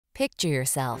Picture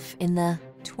yourself in the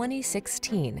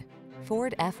 2016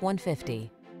 Ford F-150.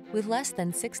 With less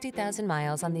than 60,000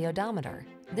 miles on the odometer,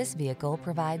 this vehicle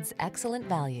provides excellent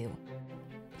value.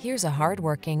 Here's a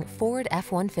hard-working Ford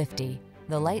F-150,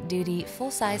 the light-duty,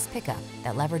 full-size pickup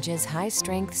that leverages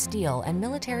high-strength steel and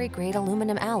military-grade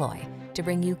aluminum alloy to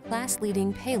bring you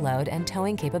class-leading payload and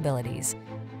towing capabilities.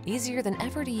 Easier than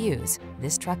ever to use,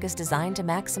 this truck is designed to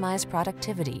maximize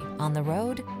productivity on the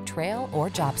road, trail, or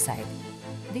job site.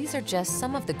 These are just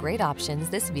some of the great options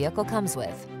this vehicle comes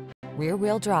with: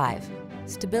 rear-wheel drive,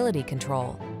 stability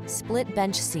control, split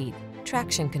bench seat,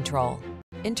 traction control,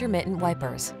 intermittent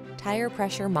wipers, tire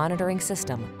pressure monitoring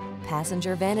system,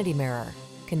 passenger vanity mirror,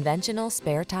 conventional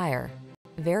spare tire,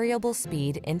 variable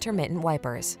speed intermittent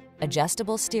wipers,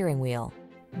 adjustable steering wheel.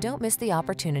 Don't miss the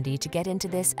opportunity to get into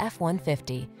this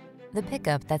F-150, the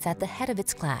pickup that's at the head of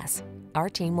its class. Our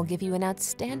team will give you an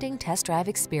outstanding test drive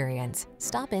experience.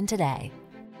 Stop in today.